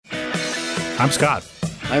I'm Scott.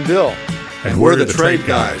 I'm Bill. And we're the Trade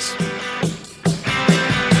Guys.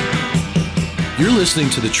 You're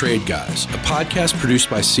listening to The Trade Guys, a podcast produced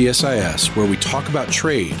by CSIS where we talk about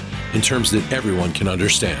trade in terms that everyone can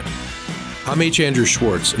understand. I'm H. Andrew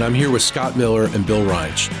Schwartz, and I'm here with Scott Miller and Bill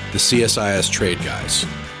Reinsch, the CSIS Trade Guys.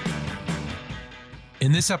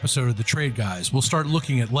 In this episode of The Trade Guys, we'll start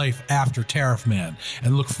looking at life after Tariff Man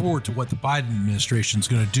and look forward to what the Biden administration is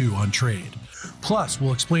going to do on trade. Plus,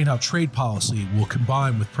 we'll explain how trade policy will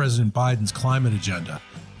combine with President Biden's climate agenda.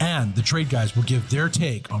 And the Trade Guys will give their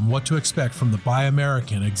take on what to expect from the Buy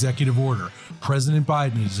American executive order President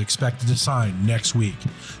Biden is expected to sign next week.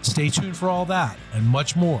 Stay tuned for all that and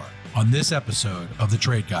much more on this episode of The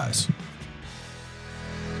Trade Guys.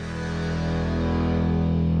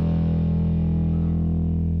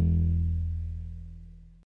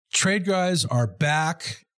 Trade Guys are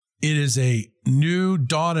back. It is a new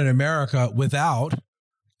dawn in America without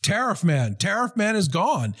Tariff Man. Tariff Man is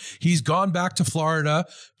gone. He's gone back to Florida,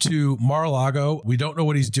 to Mar-a-Lago. We don't know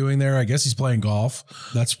what he's doing there. I guess he's playing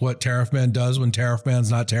golf. That's what Tariff Man does when Tariff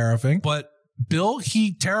Man's not tariffing. But Bill,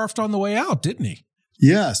 he tariffed on the way out, didn't he?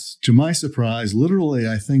 Yes. To my surprise, literally,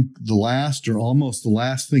 I think the last or almost the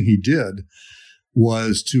last thing he did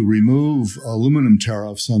was to remove aluminum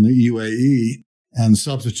tariffs on the UAE and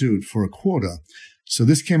substitute for a quota. So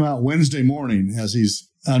this came out Wednesday morning as he's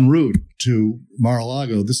en route to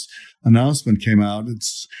Mar-a-Lago. This announcement came out.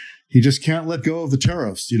 He just can't let go of the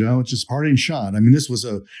tariffs, it's just parting shot. I mean, this was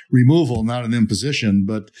a removal, not an imposition,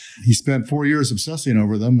 but he spent 4 years obsessing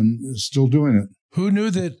over them and is still doing it. Who knew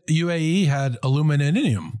that UAE had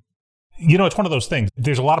aluminum? It's one of those things.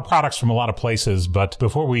 There's a lot of products from a lot of places, but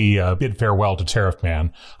before we bid farewell to Tariff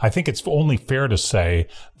Man, I think it's only fair to say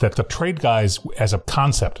that the Trade Guys as a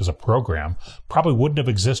concept, as a program, probably wouldn't have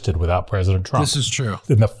existed without President Trump. This is true.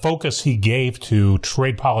 And the focus he gave to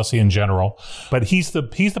trade policy in general, but he's the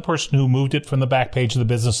person who moved it from the back page of the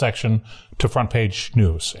business section to front page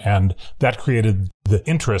news. And that created the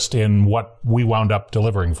interest in what we wound up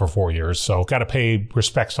delivering for 4 years. So got to pay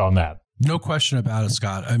respects on that. No question about it,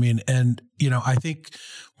 Scott. I mean, and, I think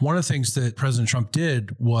one of the things that President Trump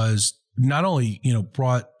did was not only,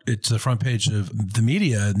 brought it to the front page of the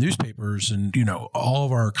media, newspapers, and, all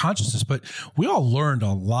of our consciousness, but we all learned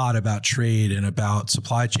a lot about trade and about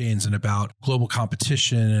supply chains and about global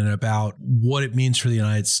competition and about what it means for the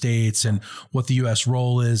United States and what the U.S.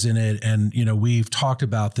 role is in it. And, we've talked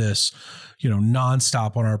about this,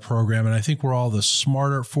 nonstop on our program. And I think we're all the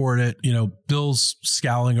smarter for it. Bill's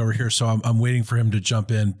scowling over here, so I'm waiting for him to jump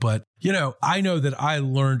in. But, I know that I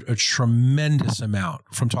learned a tremendous amount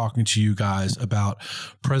from talking to you guys about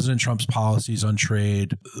President Trump's policies on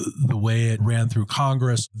trade, the way it ran through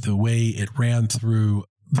Congress, the way it ran through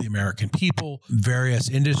the American people, various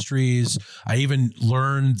industries. I even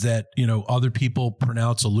learned that, other people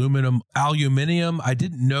pronounce aluminium. I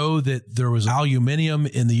didn't know that there was aluminium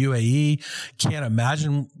in the UAE. Can't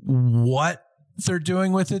imagine what they're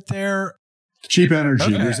doing with it there. Cheap energy.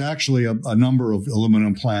 Okay. There's actually a number of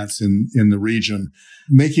aluminum plants in the region.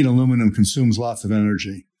 Making aluminum consumes lots of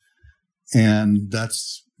energy. And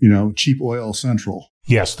that's, cheap oil central.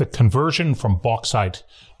 Yes, the conversion from bauxite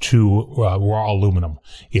to raw aluminum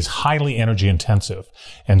is highly energy intensive.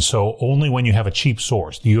 And so only when you have a cheap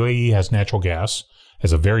source, the UAE has natural gas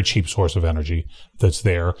as a very cheap source of energy that's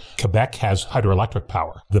there. Quebec has hydroelectric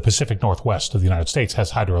power. The Pacific Northwest of the United States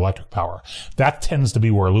has hydroelectric power. That tends to be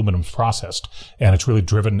where aluminum's processed. And it's really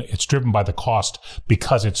driven by the cost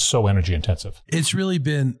because it's so energy intensive. It's really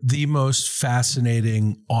been the most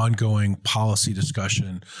fascinating ongoing policy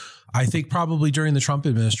discussion, I think probably during the Trump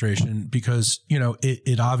administration, because,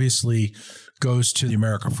 it obviously goes to the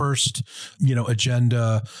America First,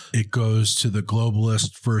 agenda. It goes to the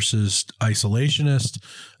globalist versus isolationist,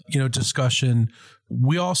 discussion.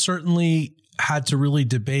 We all certainly had to really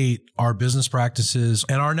debate our business practices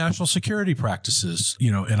and our national security practices,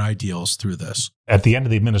 and ideals through this. At the end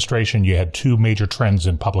of the administration, you had two major trends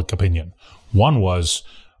in public opinion. One was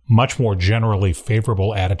much more generally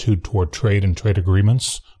favorable attitude toward trade and trade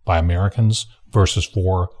agreements by Americans versus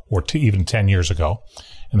 4 or even 10 years ago.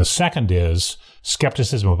 And the second is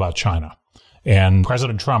skepticism about China. And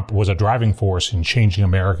President Trump was a driving force in changing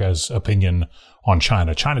America's opinion on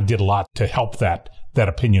China. China did a lot to help that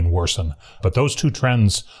opinion worsen. But those two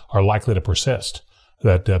trends are likely to persist.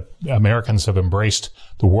 That Americans have embraced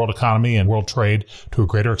the world economy and world trade to a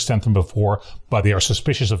greater extent than before, but they are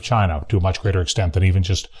suspicious of China to a much greater extent than even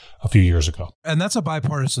just a few years ago. And that's a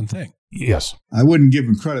bipartisan thing. Yes. I wouldn't give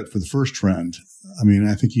him credit for the first trend. I mean,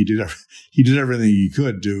 I think he did everything he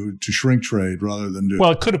could do to shrink trade rather than do.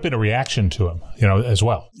 Well, it could have been a reaction to him, as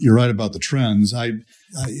well. You're right about the trends.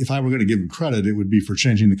 If I were going to give him credit, it would be for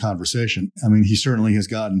changing the conversation. I mean, he certainly has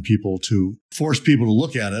gotten people to force people to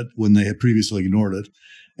look at it when they had previously ignored it,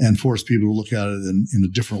 and force people to look at it in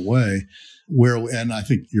a different way. And I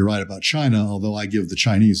think you're right about China, although I give the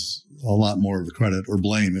Chinese a lot more of the credit, or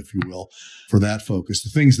blame, if you will, for that focus. The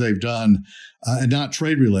things they've done, and not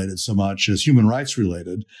trade related so much as human rights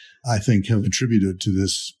related, I think have contributed to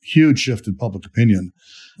this huge shift in public opinion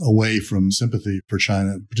away from sympathy for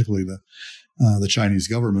China, particularly the Chinese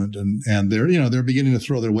government. And they're beginning to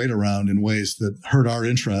throw their weight around in ways that hurt our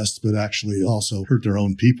interests, but actually also hurt their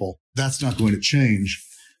own people. That's not going to change.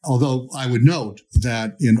 Although I would note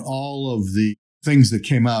that in all of the things that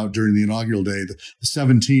came out during the inaugural day, the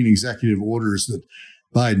 17 executive orders that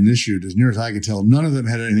Biden issued, as near as I can tell, none of them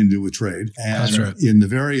had anything to do with trade. And That's right. In the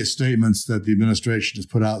various statements that the administration has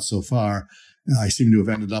put out so far, I seem to have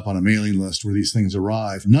ended up on a mailing list where these things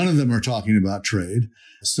arrive. None of them are talking about trade.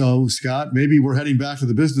 So, Scott, maybe we're heading back to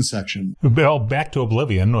the business section. Well, back to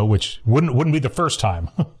oblivion, which wouldn't be the first time.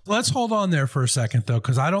 Let's hold on there for a second, though,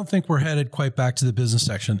 because I don't think we're headed quite back to the business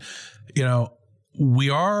section. We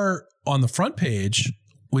are on the front page.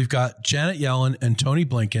 We've got Janet Yellen and Tony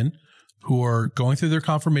Blinken, who are going through their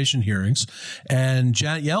confirmation hearings. And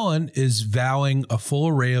Janet Yellen is vowing a full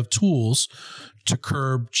array of tools to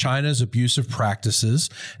curb China's abusive practices.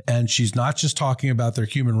 And she's not just talking about their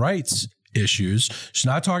human rights issues. She's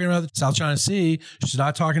not talking about the South China Sea. She's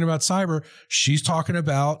not talking about cyber. She's talking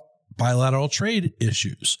about bilateral trade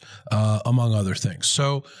issues, among other things.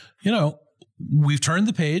 So, we've turned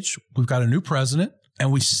the page. We've got a new president,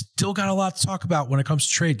 and we still got a lot to talk about when it comes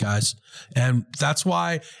to trade, guys. And that's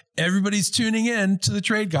why everybody's tuning in to the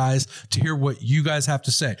Trade Guys to hear what you guys have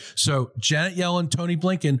to say. So Janet Yellen, Tony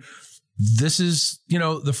Blinken, this is,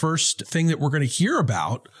 the first thing that we're going to hear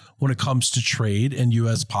about when it comes to trade and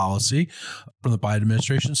U.S. policy from the Biden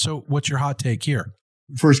administration. So what's your hot take here?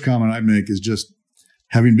 First comment I'd make is just,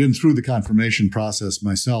 having been through the confirmation process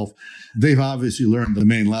myself, they've obviously learned the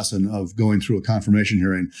main lesson of going through a confirmation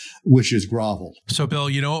hearing, which is grovel. So, Bill,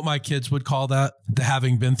 you know what my kids would call that?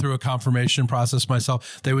 Having been through a confirmation process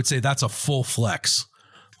myself, they would say that's a full flex.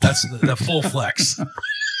 That's the full flex.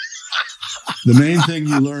 The main thing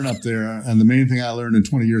you learn up there, and the main thing I learned in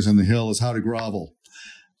 20 years on the Hill, is how to grovel.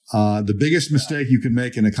 The biggest mistake you can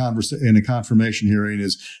make in a confirmation hearing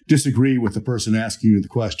is disagree with the person asking you the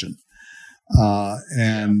question.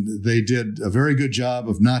 And they did a very good job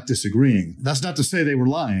of not disagreeing. That's not to say they were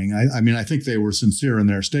lying. I think they were sincere in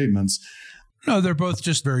their statements. No, they're both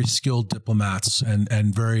just very skilled diplomats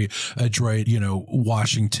and very adroit,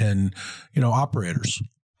 Washington, operators.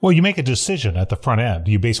 Well, you make a decision at the front end.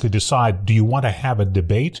 You basically decide, do you want to have a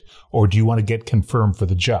debate or do you want to get confirmed for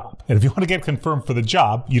the job? And if you want to get confirmed for the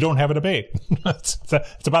job, you don't have a debate. It's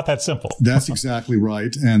about that simple. That's exactly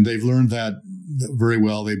right. And they've learned that very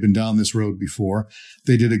well. They've been down this road before.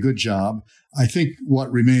 They did a good job. I think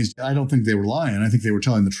what remains, I don't think they were lying. I think they were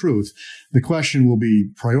telling the truth. The question will be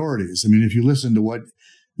priorities. I mean, if you listen to what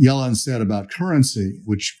Yellen said about currency,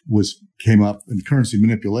 which came up in currency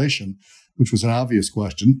manipulation, which was an obvious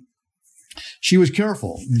question, she was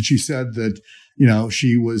careful. And she said that,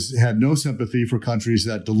 she had no sympathy for countries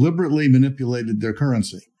that deliberately manipulated their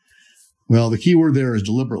currency. Well, the key word there is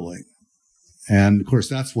deliberately. And of course,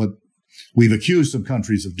 that's what we've accused some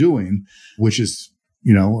countries of doing, which is,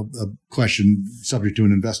 a question subject to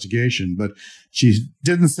an investigation. But she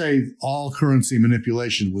didn't say all currency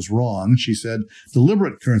manipulation was wrong. She said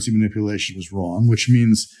deliberate currency manipulation was wrong, which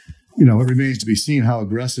means, it remains to be seen how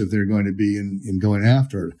aggressive they're going to be in going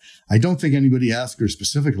after it. I don't think anybody asked her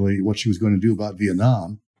specifically what she was going to do about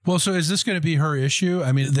Vietnam. Well, so is this going to be her issue?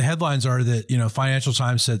 I mean, the headlines are that, Financial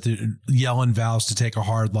Times said that Yellen vows to take a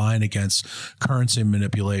hard line against currency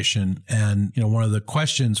manipulation. And, one of the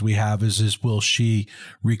questions we have is will she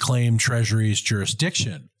reclaim Treasury's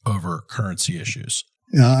jurisdiction over currency issues?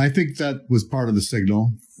 I think that was part of the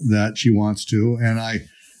signal that she wants to. And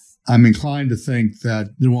I'm inclined to think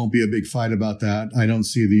that there won't be a big fight about that. I don't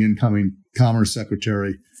see the incoming Commerce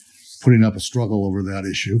Secretary putting up a struggle over that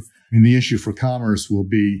issue. I mean, the issue for Commerce will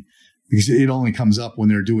be, because it only comes up when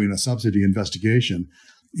they're doing a subsidy investigation,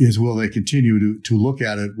 is will they continue to look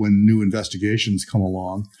at it when new investigations come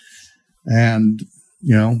along? And,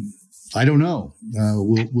 I don't know.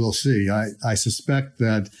 We'll see. I suspect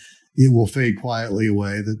that it will fade quietly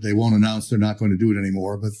away, that they won't announce they're not going to do it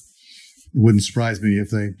anymore, but it wouldn't surprise me if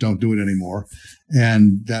they don't do it anymore.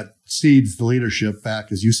 And that cedes the leadership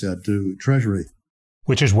back, as you said, to Treasury.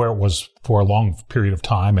 which is where it was for a long period of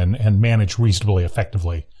time and managed reasonably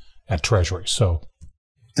effectively at Treasury.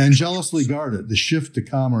 And jealously guarded. The shift to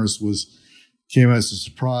commerce came as a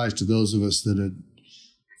surprise to those of us that had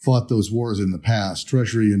fought those wars in the past.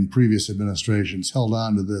 Treasury and previous administrations held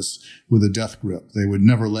on to this with a death grip. They would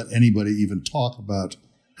never let anybody even talk about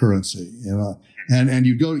currency. And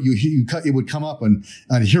it would come up on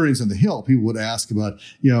hearings on the Hill. People would ask about,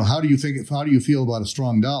 how do you feel about a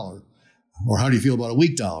strong dollar? Or how do you feel about a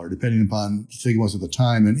weak dollar, depending upon the thing was at the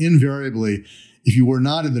time. And invariably, if you were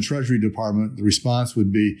not in the Treasury Department, the response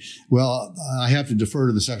would be, well, I have to defer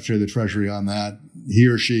to the Secretary of the Treasury on that. He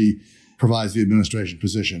or she provides the administration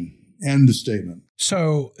position. End of statement.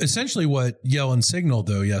 So essentially what Yellen signaled,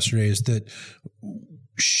 though, yesterday is that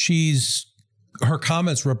her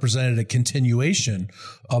comments represented a continuation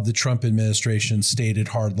of the Trump administration's stated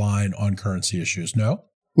hard line on currency issues, no?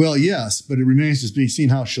 Well, yes, but it remains to be seen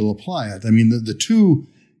how she'll apply it. I mean,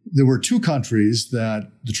 there were two countries that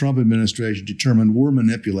the Trump administration determined were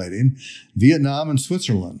manipulating, Vietnam and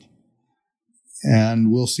Switzerland.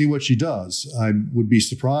 And we'll see what she does. I would be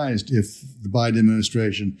surprised if the Biden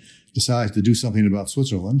administration decides to do something about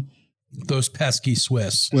Switzerland. Those pesky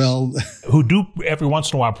Swiss. Well, who do every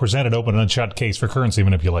once in a while present an open and shut case for currency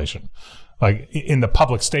manipulation, like in the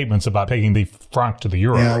public statements about taking the franc to the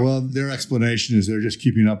euro. Yeah, well, their explanation is they're just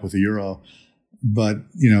keeping up with the euro. But,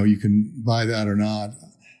 you can buy that or not.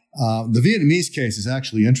 The Vietnamese case is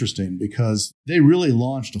actually interesting because they really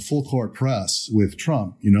launched a full court press with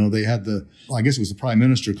Trump. They had I guess it was the prime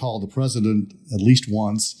minister called the president at least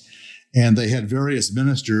once. And they had various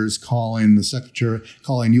ministers calling the secretary,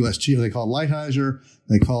 calling U.S. chief. They called Lighthizer,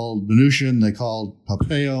 they called Mnuchin, they called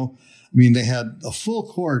Pompeo. I mean, they had a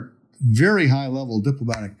full court, very high level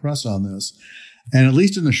diplomatic press on this. And at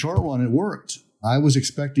least in the short run, it worked. I was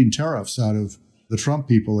expecting tariffs out of the Trump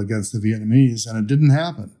people against the Vietnamese, and it didn't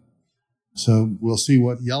happen. So we'll see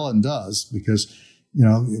what Yellen does because,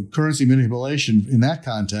 currency manipulation in that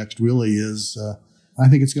context really is, I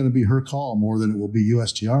think it's going to be her call more than it will be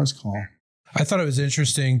USTR's call. I thought it was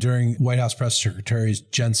interesting during White House Press Secretary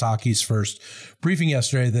Jen Psaki's first briefing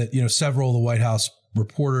yesterday that, several of the White House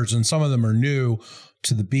reporters, and some of them are new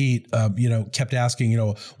to the beat, kept asking,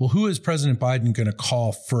 well, who is President Biden going to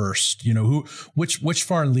call first? Which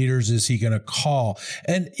foreign leaders is he going to call?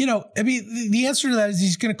 And, the answer to that is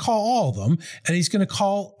he's going to call all of them, and he's going to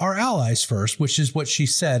call our allies first, which is what she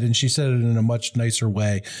said. And she said it in a much nicer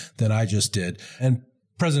way than I just did. And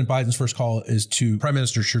President Biden's first call is to Prime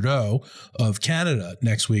Minister Trudeau of Canada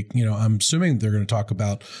next week. I'm assuming they're going to talk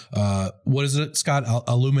about, what is it, Scott?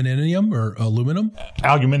 Aluminum or aluminum?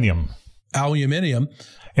 Aluminium.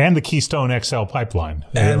 And the Keystone XL pipeline.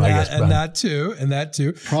 And that too.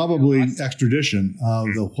 Probably extradition of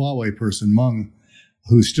the Huawei person, Meng,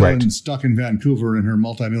 who's still stuck in Vancouver in her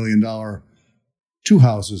multi-million-dollar two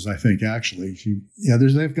houses, I think, actually.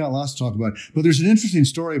 They've got lots to talk about. But there's an interesting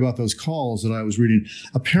story about those calls that I was reading.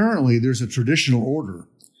 Apparently, there's a traditional order,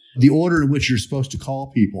 the order in which you're supposed to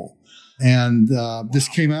call people. And this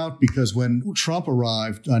came out because when Trump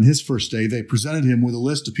arrived on his first day, they presented him with a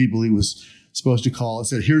list of people he was supposed to call and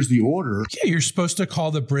said, here's the order. Yeah, you're supposed to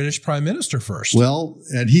call the British Prime Minister first. Well,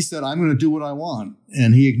 and he said, I'm going to do what I want.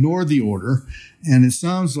 And he ignored the order. And it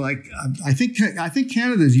sounds like, I think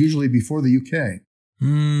Canada is usually before the UK.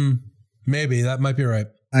 Maybe. That might be right.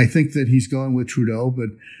 I think that he's going with Trudeau.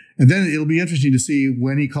 And then it'll be interesting to see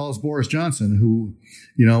when he calls Boris Johnson, who,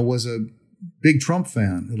 was a big Trump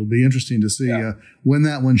fan. It'll be interesting to see when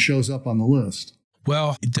that one shows up on the list.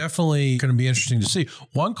 Well, definitely going to be interesting to see.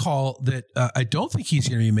 One call that I don't think he's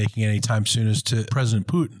going to be making anytime soon is to President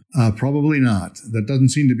Putin. Probably not. That doesn't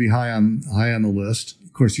seem to be high on the list.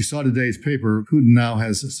 Of course, you saw today's paper. Putin now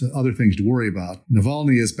has other things to worry about.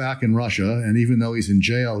 Navalny is back in Russia, and even though he's in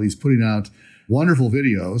jail, he's putting out wonderful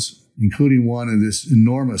videos, including one in this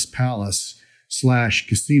enormous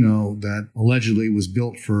palace/casino that allegedly was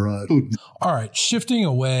built for Putin. All right, shifting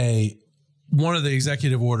away, one of the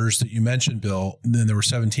executive orders that you mentioned, Bill, and then there were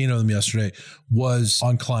 17 of them yesterday, was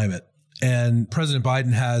on climate. And President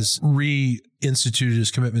Biden has reinstituted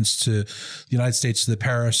his commitments to the United States to the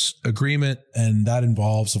Paris Agreement, and that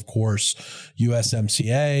involves, of course,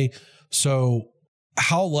 USMCA. So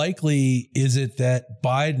how likely is it that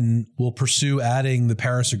Biden will pursue adding the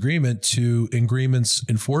Paris Agreement to agreements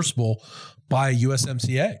enforceable by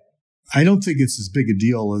USMCA? I don't think it's as big a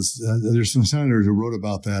deal as there's some senators who wrote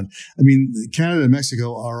about that. I mean, Canada and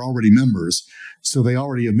Mexico are already members, so they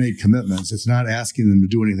already have made commitments. It's not asking them to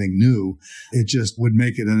do anything new. It just would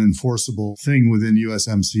make it an enforceable thing within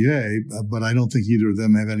USMCA, but I don't think either of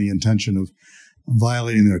them have any intention of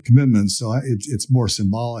violating their commitments, so it's more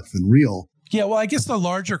symbolic than real. Yeah, well, I guess the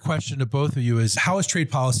larger question to both of you is, how is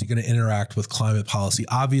trade policy going to interact with climate policy?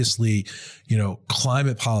 Obviously,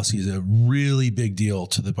 climate policy is a really big deal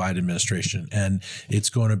to the Biden administration, and it's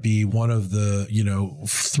going to be one of the,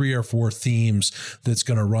 3 or 4 themes that's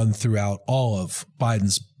going to run throughout all of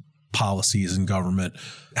Biden's policies and government.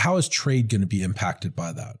 How is trade going to be impacted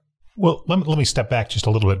by that? Well, let me step back just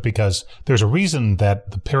a little bit, because there's a reason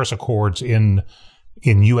that the Paris Accords in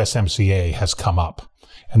USMCA has come up.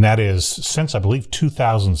 And that is since, I believe,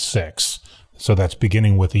 2006. So that's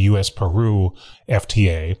beginning with the U.S.-Peru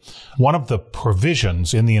FTA. One of the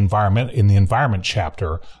provisions in the environment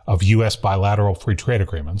chapter of U.S. bilateral free trade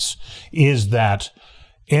agreements is that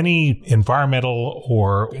any environmental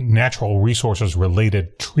or natural resources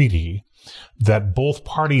related treaty that both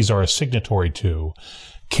parties are a signatory to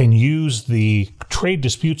can use the trade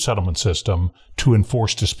dispute settlement system to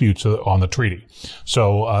enforce disputes on the treaty.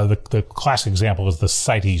 So the classic example is the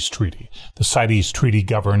CITES Treaty. The CITES Treaty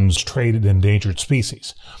governs trade in endangered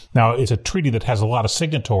species. Now, it's a treaty that has a lot of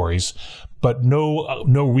signatories, but no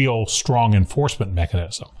real strong enforcement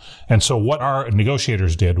mechanism. And so what our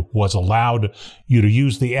negotiators did was allowed you to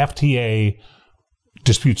use the FTA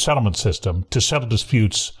dispute settlement system to settle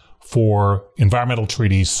disputes for environmental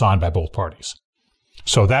treaties signed by both parties.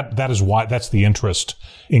 So that is why that's the interest,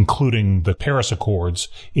 including the Paris Accords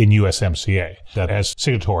in USMCA, that as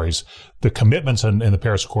signatories, the commitments in the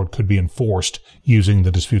Paris Accord could be enforced using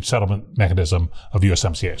the dispute settlement mechanism of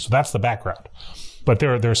USMCA. So that's the background. But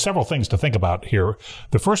there are several things to think about here.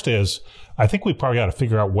 The first is, I think we probably got to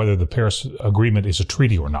figure out whether the Paris Agreement is a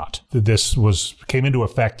treaty or not. This came into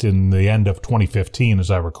effect in the end of 2015, as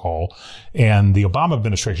I recall, and the Obama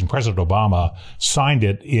administration, President Obama, signed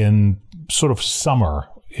it in sort of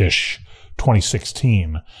summer-ish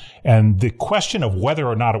 2016. And the question of whether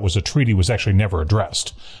or not it was a treaty was actually never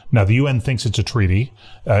addressed. Now, the UN thinks it's a treaty.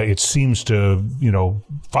 It seems to,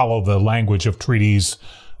 follow the language of treaties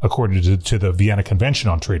according to the Vienna Convention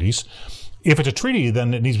on Treaties. If it's a treaty,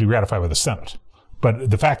 then it needs to be ratified by the Senate. But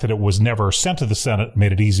the fact that it was never sent to the Senate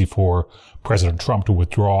made it easy for President Trump to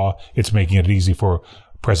withdraw. It's making it easy for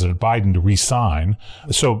President Biden to re-sign.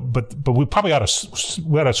 So, but we probably ought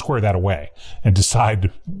to square that away and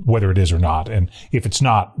decide whether it is or not. And if it's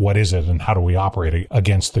not, what is it, and how do we operate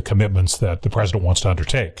against the commitments that the president wants to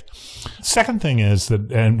undertake? Second thing is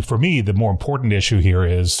that, and for me, the more important issue here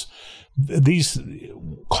is these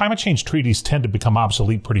climate change treaties tend to become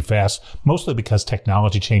obsolete pretty fast, mostly because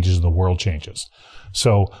technology changes and the world changes.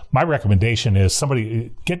 So my recommendation is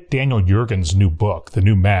somebody get Daniel Yergin's new book, The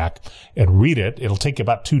New Mac, and read it. It'll take you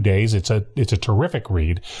about 2 days. It's a terrific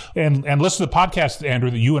read. And listen to the podcast,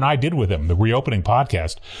 Andrew, that you and I did with him, the reopening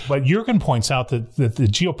podcast. But Yergin points out that the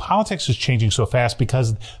geopolitics is changing so fast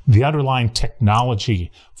because the underlying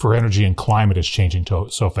technology for energy and climate is changing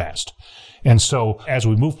so fast. And so as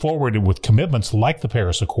we move forward with commitments like the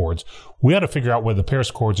Paris Accords, we ought to figure out whether the Paris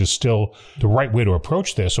Accords is still the right way to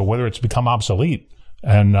approach this or whether it's become obsolete.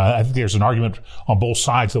 And I think there's an argument on both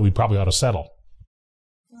sides that we probably ought to settle.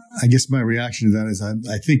 I guess my reaction to that is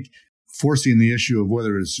I think forcing the issue of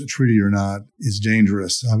whether it's a treaty or not is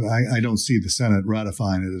dangerous. I don't see the Senate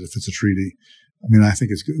ratifying it if it's a treaty. I mean, I think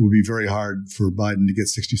it would be very hard for Biden to get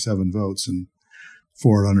 67 votes and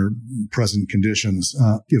for it under present conditions,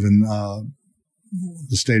 given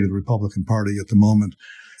the state of the Republican Party at the moment.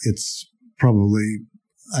 It's probably,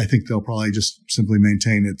 I think they'll probably just simply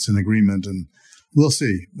maintain it's an agreement, and we'll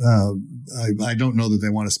see. I don't know that they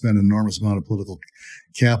want to spend an enormous amount of political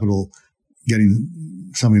capital getting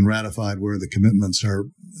something ratified where the commitments are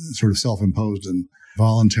sort of self-imposed and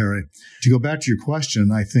voluntary. To go back to your question,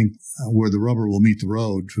 I think where the rubber will meet the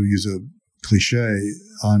road, to use a cliche,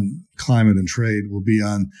 on climate and trade will be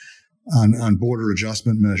on border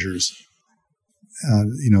adjustment measures.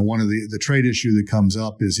 One of the trade issue that comes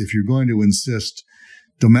up is if you're going to insist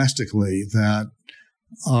domestically that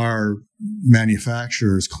our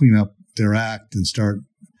manufacturers clean up their act and start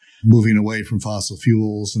moving away from fossil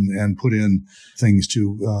fuels and put in things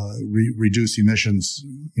to reduce emissions,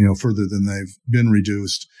 further than they've been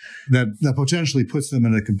reduced, that potentially puts them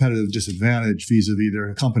in a competitive disadvantage vis-a-vis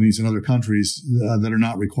their companies in other countries that are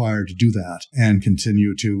not required to do that and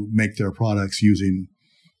continue to make their products using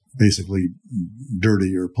basically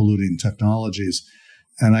dirty or polluting technologies.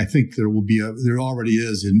 And I think there already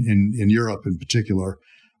is in Europe in particular,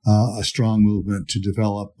 a strong movement to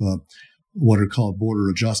develop what are called border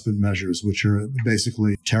adjustment measures, which are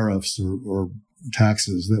basically tariffs or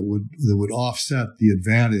taxes that would offset the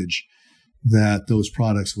advantage that those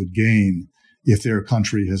products would gain if their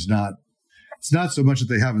country has not. It's not so much that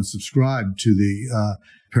they haven't subscribed to the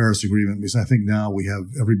Paris Agreement, because I think now we have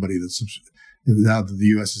everybody that's Now that the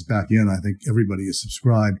U.S. is back in, I think everybody is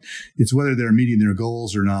subscribed. It's whether they're meeting their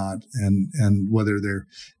goals or not, and whether their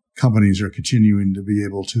companies are continuing to be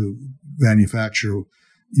able to manufacture,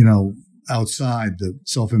 outside the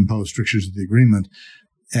self-imposed strictures of the agreement.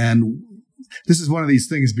 And this is one of these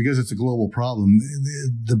things, because it's a global problem,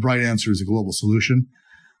 the bright answer is a global solution.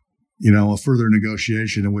 A further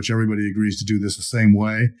negotiation in which everybody agrees to do this the same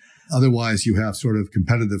way. Otherwise, you have sort of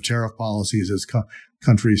competitive tariff policies as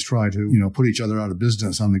countries try to, put each other out of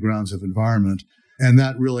business on the grounds of environment. And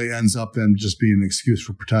that really ends up then just being an excuse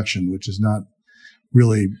for protection, which is not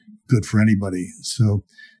really good for anybody. So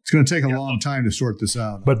it's going to take a long time to sort this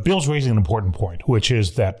out. But Bill's raising an important point, which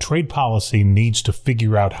is that trade policy needs to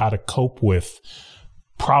figure out how to cope with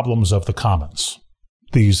problems of the commons.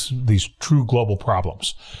 These true global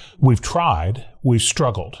problems. We've tried, we've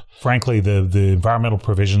struggled. Frankly, the environmental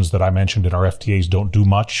provisions that I mentioned in our FTAs don't do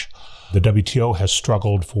much. The WTO has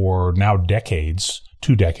struggled for now 2 decades,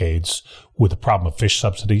 with the problem of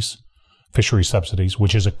fishery subsidies,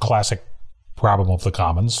 which is a classic problem of the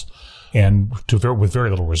commons, and with very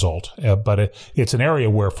little result. But it's an area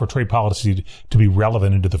where for trade policy to be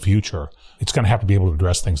relevant into the future, it's going to have to be able to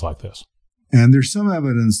address things like this. And there's some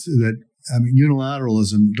evidence that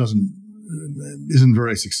unilateralism isn't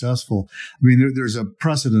very successful. There's a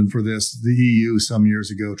precedent for this. The EU some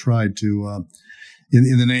years ago tried to,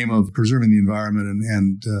 in the name of preserving the environment,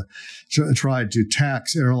 and tried to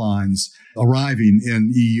tax airlines arriving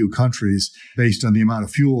in EU countries based on the amount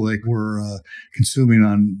of fuel they were consuming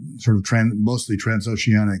on sort of mostly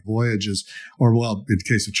transoceanic voyages, or, in the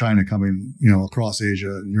case of China coming, across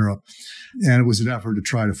Asia and Europe. And it was an effort to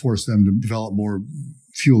try to force them to develop more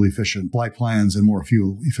fuel-efficient flight plans and more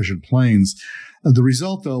fuel-efficient planes. The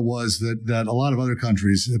result, though, was that a lot of other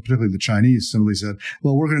countries, particularly the Chinese, simply said,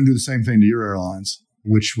 well, we're going to do the same thing to your airlines,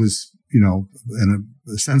 which was,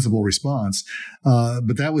 a sensible response.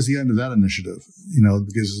 But that was the end of that initiative,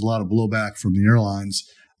 because there's a lot of blowback from the airlines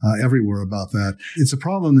everywhere about that. It's a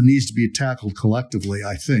problem that needs to be tackled collectively,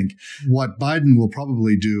 I think. What Biden will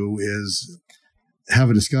probably do is have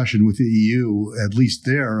a discussion with the EU, at least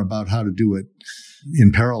there, about how to do it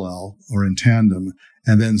in parallel or in tandem,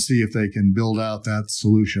 and then see if they can build out that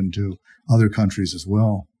solution to other countries as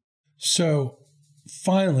well. So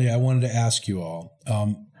finally, I wanted to ask you all,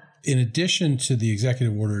 in addition to the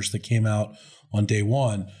executive orders that came out on day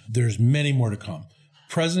one, there's many more to come.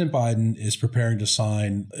 President Biden is preparing to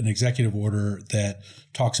sign an executive order that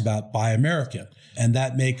talks about Buy American. And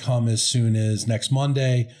that may come as soon as next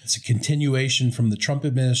Monday. It's a continuation from the Trump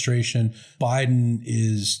administration. Biden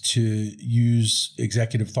is to use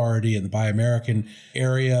executive authority in the Buy American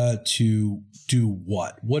area to do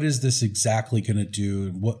what? What is this exactly going to do?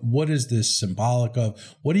 And what is this symbolic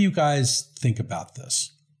of? What do you guys think about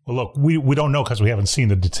this? Well, look, we don't know because we haven't seen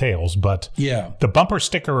the details, but the bumper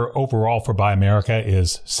sticker overall for Buy America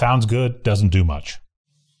is sounds good, doesn't do much.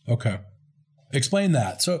 Okay. Explain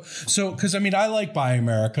that. So, because I like Buy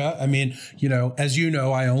America. As you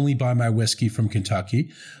know, I only buy my whiskey from Kentucky.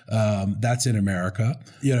 That's in America.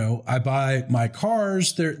 I buy my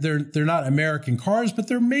cars. They're not American cars, but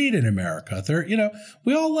they're made in America.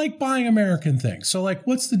 We all like buying American things. So,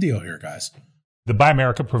 what's the deal here, guys? The Buy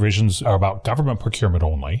America provisions are about government procurement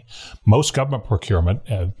only. Most government procurement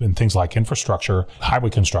in things like infrastructure, highway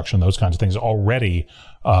construction, those kinds of things, already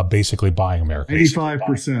basically buying America.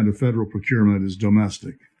 85% of federal procurement is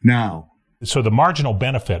domestic now. So the marginal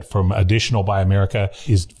benefit from additional Buy America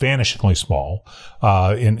is vanishingly small.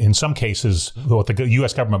 In some cases, what the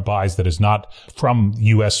U.S. government buys that is not from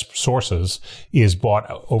U.S. sources is bought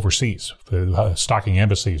overseas, stocking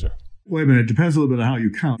embassies. Wait a minute. It depends a little bit on how you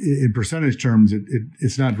count. In percentage terms,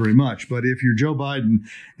 it's not very much. But if you're Joe Biden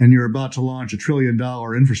and you're about to launch $1 trillion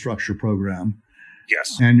infrastructure program,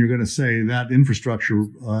 yes, and you're going to say that infrastructure,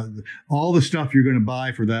 all the stuff you're going to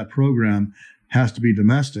buy for that program has to be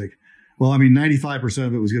domestic. Well, 95%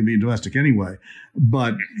 of it was going to be domestic anyway.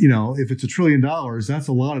 But, if it's $1 trillion, that's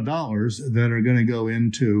a lot of dollars that are going to go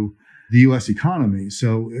into the U.S. economy.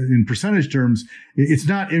 So in percentage terms, it's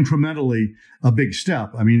not incrementally a big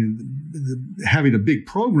step. Having a big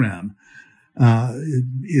program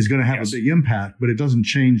is going to have a big impact, but it doesn't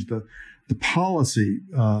change the policy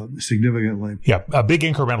significantly. Yeah, a big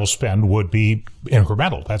incremental spend would be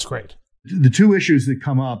incremental. That's great. The two issues that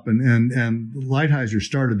come up, and Lighthizer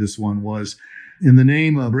started this one, was in the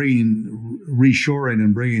name of bringing reshoring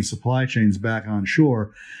and bringing supply chains back on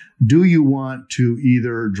shore, do you want to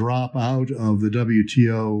either drop out of the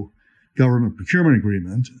WTO government procurement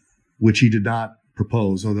agreement, which he did not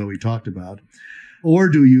propose, although he talked about, or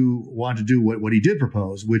do you want to do what he did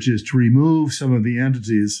propose, which is to remove some of the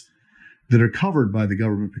entities that are covered by the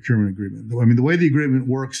government procurement agreement. I mean, the way the agreement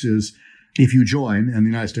works is if you join, and the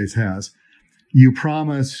United States has, you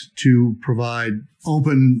promise to provide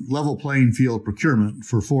open, level playing field procurement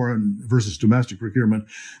for foreign versus domestic procurement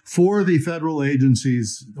for the federal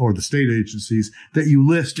agencies or the state agencies that you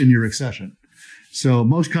list in your accession. So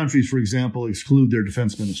most countries, for example, exclude their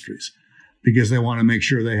defense ministries because they want to make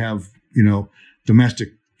sure they have,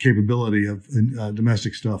 domestic capability of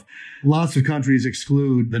domestic stuff. Lots of countries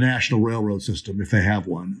exclude the national railroad system if they have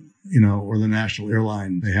one, or the national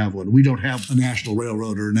airline, they have one. We don't have a national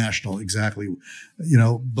railroad or national exactly,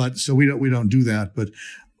 but so we don't do that. But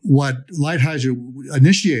what Lighthizer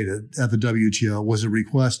initiated at the WTO was a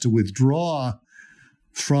request to withdraw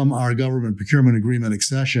from our government procurement agreement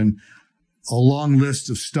accession a long list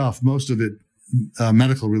of stuff, most of it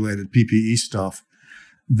medical related PPE stuff,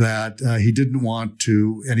 that he didn't want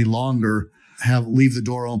to any longer leave the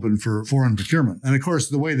door open for foreign procurement. And of course,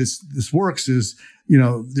 the way this works is,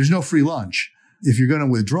 there's no free lunch. If you're going to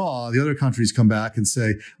withdraw, the other countries come back and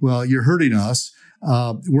say, well, you're hurting us.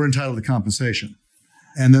 We're entitled to compensation.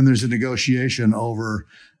 And then there's a negotiation over,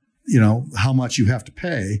 how much you have to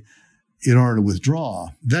pay in order to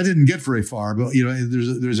withdraw. That didn't get very far, but,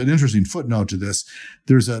 there's an interesting footnote to this.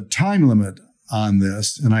 There's a time limit on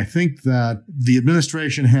this. And I think that the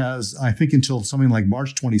administration has, until something like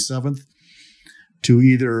March 27th to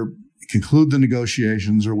either conclude the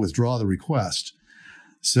negotiations or withdraw the request.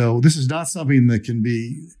 So this is not something that can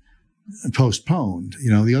be postponed.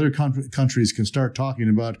 The other countries can start talking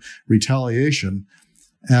about retaliation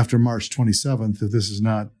after March 27th if this is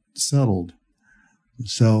not settled.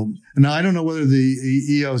 So now I don't know whether the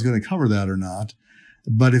EO is going to cover that or not.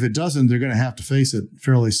 But if it doesn't, they're going to have to face it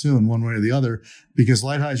fairly soon, one way or the other, because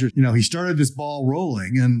Lighthizer, he started this ball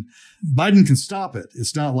rolling and Biden can stop it.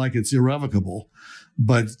 It's not like it's irrevocable,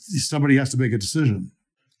 but somebody has to make a decision.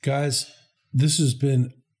 Guys, this has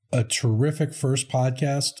been a terrific first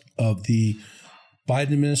podcast of the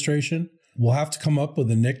Biden administration. We'll have to come up with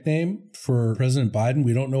a nickname for President Biden.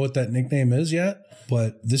 We don't know what that nickname is yet,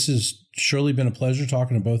 but this has surely been a pleasure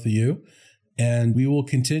talking to both of you. And we will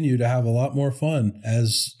continue to have a lot more fun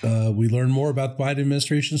as we learn more about the Biden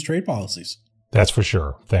administration's trade policies. That's for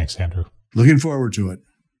sure. Thanks, Andrew. Looking forward to it.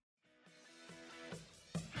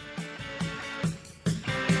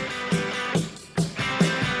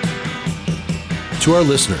 To our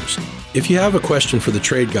listeners, if you have a question for the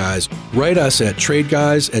Trade Guys, write us at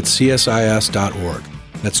tradeguys@csis.org.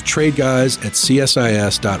 That's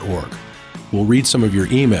tradeguys@csis.org. We'll read some of your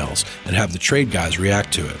emails and have the Trade Guys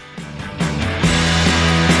react to it.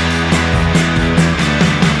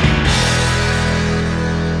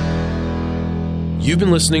 You've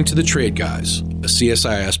been listening to The Trade Guys, a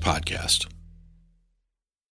CSIS podcast.